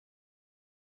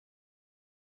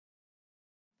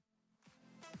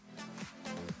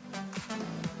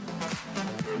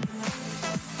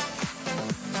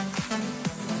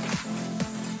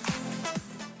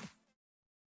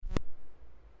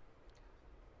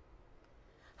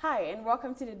Hi, and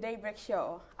welcome to the DayBreak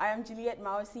show. I am Juliet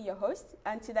Mausi, your host,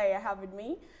 and today I have with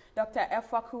me Dr.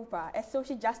 Afua, a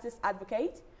social justice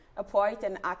advocate, a poet,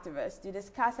 and activist to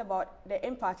discuss about the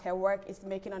impact her work is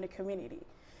making on the community.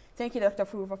 Thank you, Dr.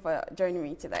 Afua, for joining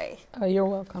me today. You're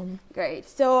welcome. Great.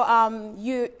 So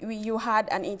you had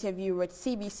an interview with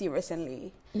CBC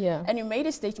recently. Yeah. And you made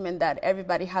a statement that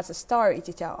everybody has a story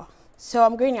to tell. So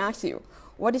I'm going to ask you,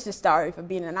 what is the story for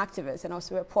being an activist and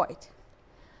also a poet?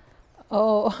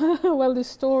 Oh, well, the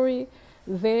story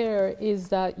there is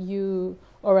that you,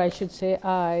 or I should say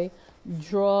I,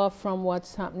 draw from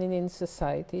what's happening in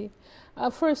society.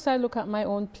 First, I look at my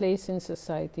own place in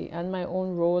society and my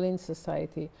own role in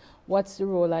society. What's the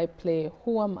role I play?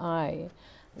 Who am I?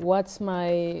 What's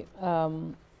my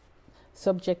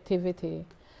subjectivity?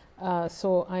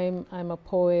 So I'm a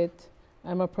poet,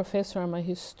 I'm a professor, I'm a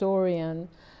historian.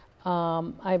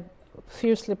 I'm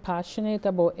fiercely passionate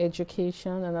about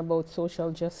education and about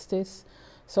social justice.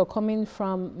 So coming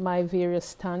from my various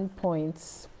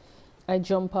standpoints, I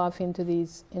jump off into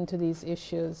these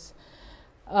issues.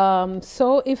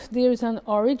 So if there's an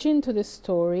origin to the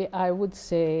story, I would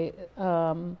say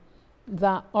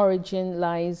that origin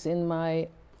lies in my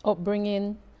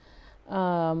upbringing,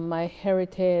 my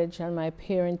heritage and my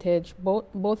parentage.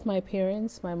 Both my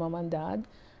parents, my mom and dad,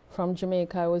 from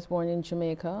Jamaica. I was born in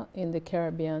Jamaica in the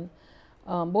Caribbean.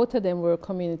 Both of them were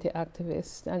community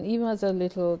activists. And even as a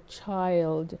little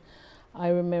child, I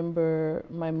remember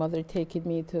my mother taking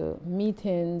me to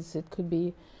meetings. It could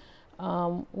be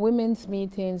women's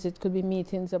meetings. It could be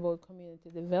meetings about community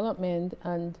development.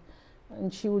 And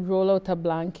she would roll out a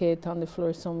blanket on the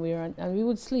floor somewhere, and we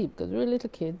would sleep because we were little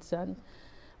kids. And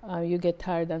you get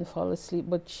tired and fall asleep.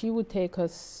 But she would take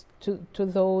us to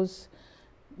those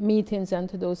meetings and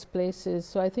to those places.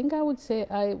 So I think I would say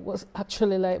I was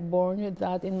actually like born with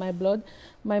that in my blood.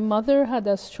 My mother had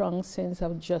a strong sense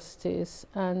of justice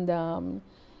and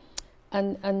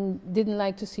didn't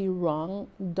like to see wrong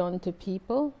done to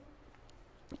people.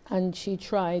 And she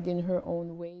tried in her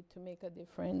own way to make a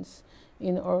difference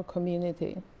in our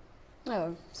community.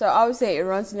 Oh, so I would say it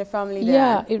runs in the family then.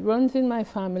 Yeah, it runs in my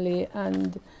family,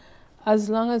 and as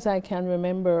long as I can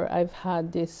remember, I've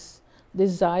had this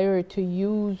desire to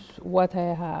use what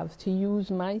I have, to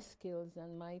use my skills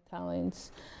and my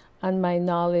talents and my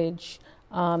knowledge,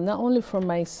 not only for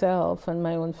myself and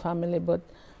my own family, but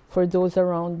for those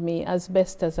around me as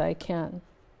best as I can.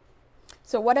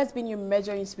 So what has been your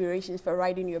major inspirations for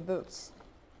writing your books?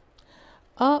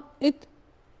 Again,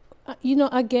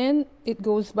 it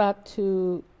goes back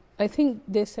to, I think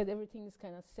they said everything is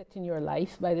kind of set in your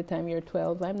life by the time you're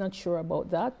 12. I'm not sure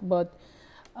about that, but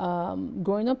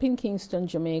growing up in Kingston,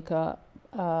 Jamaica,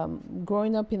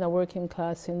 growing up in a working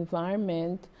class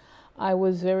environment, I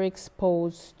was very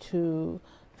exposed to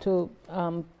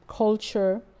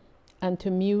culture and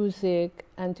to music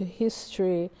and to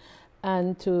history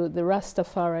and to the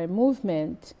Rastafari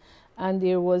movement. And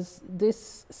there was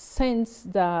this sense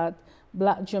that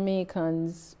Black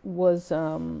Jamaicans was,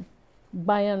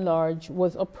 by and large,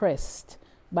 was oppressed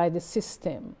by the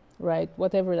system, right?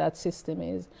 Whatever that system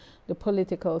is, the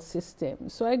political system.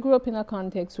 So I grew up in a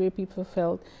context where people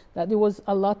felt that there was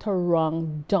a lot of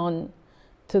wrong done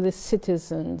to the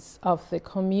citizens of the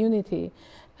community,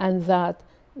 and that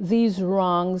these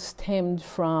wrongs stemmed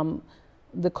from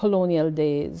the colonial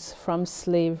days, from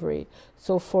slavery.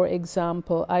 So for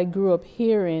example, I grew up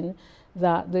hearing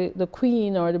that the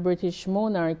Queen or the British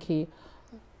monarchy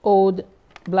owed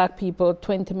Black people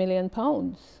 20 million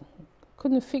pounds.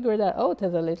 Couldn't figure that out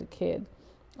as a little kid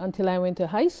until I went to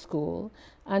high school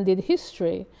and did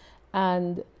history,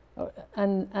 and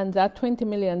that 20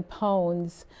 million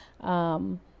pounds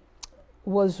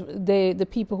was the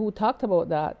people who talked about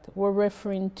that were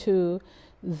referring to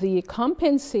the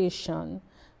compensation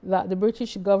that the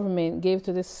British government gave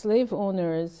to the slave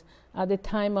owners at the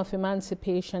time of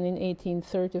emancipation in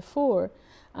 1834,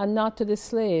 and not to the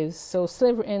slaves. So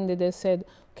slavery ended, they said,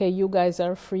 okay, you guys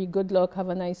are free, good luck, have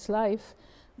a nice life.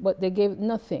 But they gave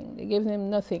nothing. They gave them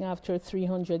nothing after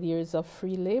 300 years of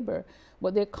free labor.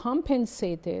 But they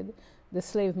compensated the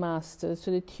slave masters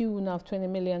to the tune of 20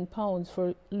 million pounds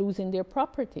for losing their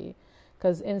property,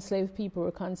 because enslaved people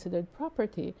were considered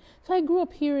property. So I grew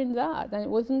up hearing that, and it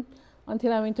wasn't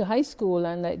until I went to high school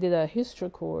and I did a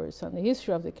history course on the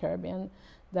history of the Caribbean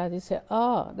that they said,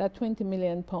 that 20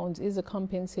 million pounds is a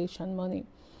compensation money.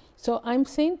 So I'm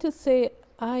saying to say,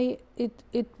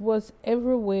 it was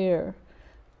everywhere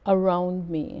around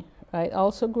me. Right? I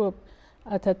also grew up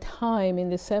at a time in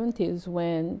the 70s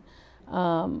when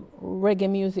reggae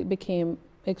music became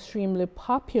extremely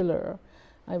popular.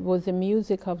 It was the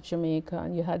music of Jamaica,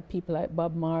 and you had people like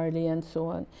Bob Marley and so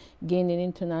on gaining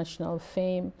international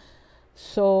fame.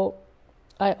 So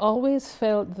I always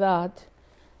felt that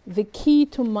the key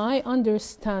to my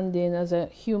understanding as a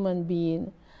human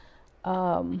being,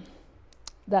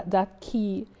 that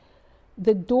key,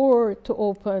 the door to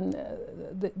open,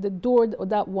 the door,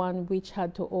 that one which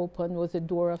had to open was the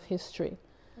door of history.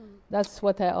 That's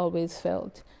what I always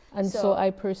felt. And so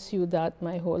I pursued that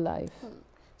my whole life.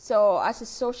 So as a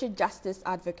social justice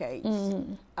advocate,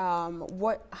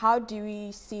 how do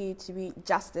we see to be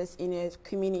justice in a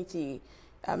community,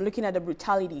 looking at the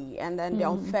brutality and then the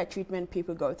unfair treatment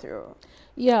people go through?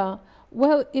 Yeah,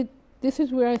 well, this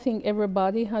is where I think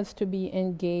everybody has to be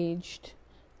engaged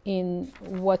in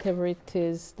whatever it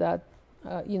is that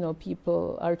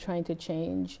people are trying to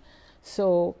change.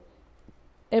 So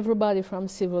everybody from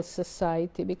civil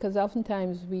society, because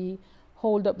oftentimes we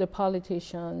hold up the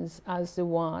politicians as the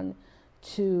one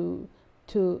to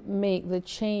make the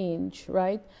change,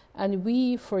 right? And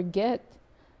we forget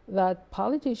that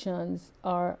politicians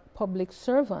are public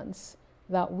servants,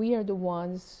 that we are the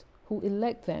ones who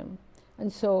elect them.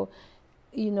 And so,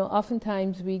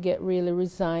 oftentimes we get really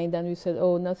resigned and we said,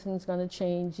 oh, nothing's going to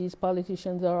change. These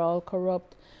politicians are all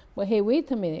corrupt. But hey,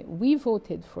 wait a minute. We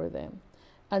voted for them.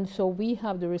 And so we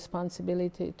have the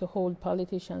responsibility to hold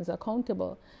politicians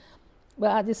accountable.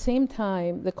 But at the same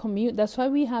time, that's why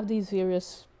we have these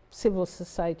various civil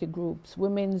society groups,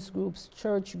 women's groups,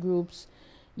 church groups,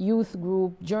 youth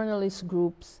group, journalist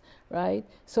groups, right?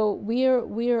 So we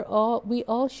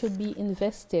all should be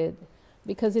invested,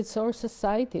 because it's our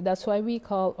society. That's why we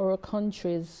call our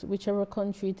countries, whichever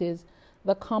country it is,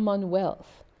 the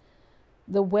Commonwealth.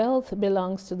 The wealth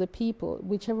belongs to the people,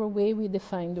 whichever way we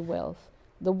define the wealth.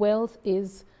 The wealth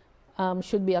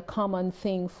should be a common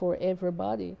thing for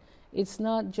everybody. It's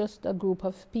not just a group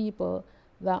of people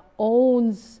that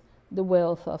owns the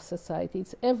wealth of society.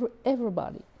 It's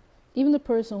everybody, even the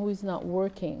person who is not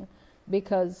working,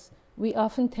 because we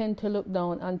often tend to look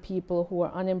down on people who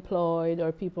are unemployed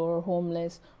or people who are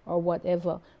homeless or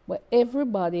whatever. But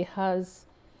everybody has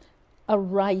a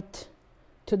right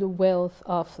to the wealth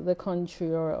of the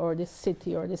country or the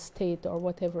city or the state or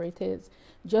whatever it is,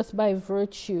 just by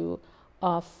virtue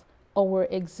of our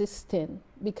existing,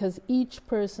 because each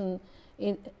person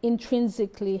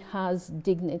intrinsically has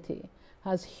dignity,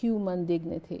 has human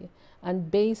dignity,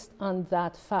 and based on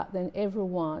that fact, then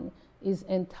everyone is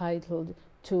entitled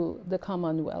to the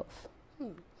Commonwealth.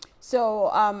 So,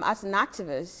 as an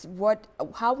activist,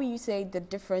 how will you say the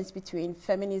difference between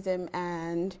feminism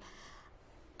and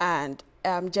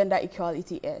gender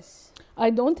equality is? I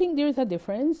don't think there's a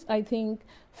difference. I think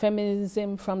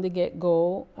feminism from the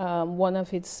get-go, one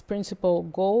of its principal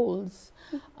goals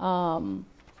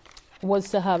was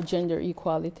to have gender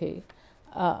equality.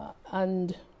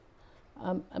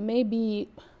 Maybe,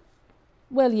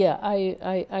 well, yeah,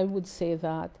 I would say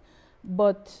that.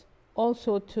 But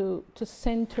also to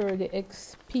center the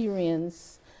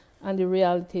experience and the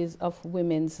realities of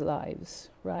women's lives,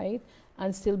 right?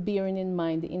 And still bearing in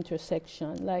mind the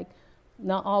intersection. Like,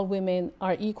 not all women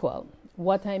are equal.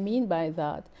 What I mean by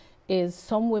that is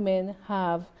some women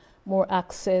have more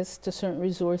access to certain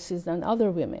resources than other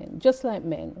women, just like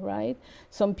men, right?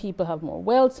 Some people have more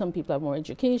wealth, some people have more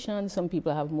education, some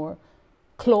people have more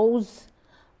clothes.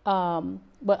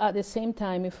 But at the same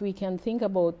time, if we can think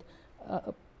about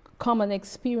common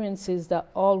experiences that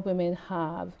all women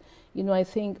have, I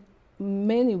think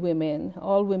many women,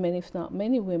 all women, if not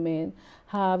many women,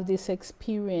 have this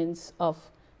experience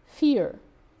of fear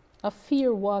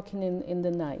walking in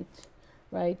the night,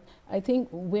 right? I think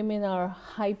women are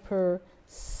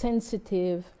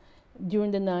hypersensitive during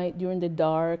the night, during the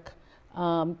dark,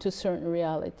 to certain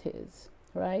realities,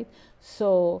 right?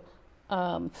 So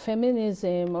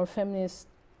feminism or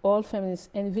all feminists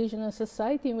envision a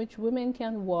society in which women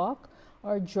can walk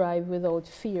or drive without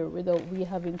fear, without we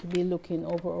having to be looking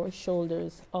over our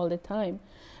shoulders all the time.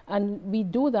 And we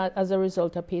do that as a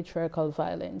result of patriarchal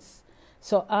violence.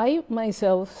 So I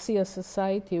myself see a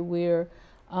society where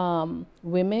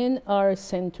women are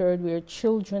centered, where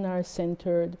children are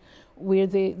centered, where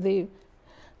the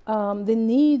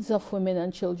needs of women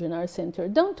and children are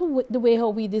centered, down to the way how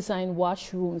we design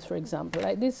washrooms, for example.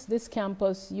 Like this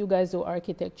campus, you guys do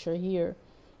architecture here.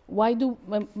 Why do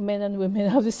men and women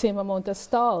have the same amount of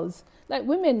stalls? Like,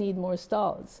 women need more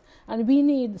stalls. And we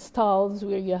need stalls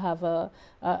where you have a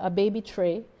baby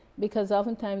tray, because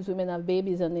oftentimes women have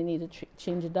babies and they need to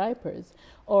change the diapers.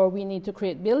 Or we need to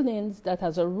create buildings that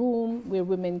has a room where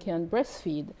women can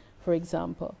breastfeed, for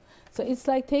example. So it's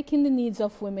like taking the needs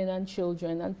of women and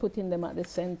children and putting them at the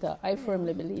center. I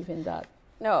firmly believe in that.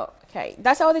 No, okay.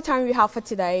 That's all the time we have for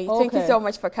today. Thank you so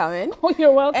much for coming. Oh,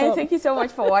 you're welcome. And thank you so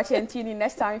much for watching. Tune in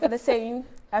next time for the same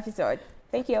episode.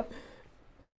 Thank you.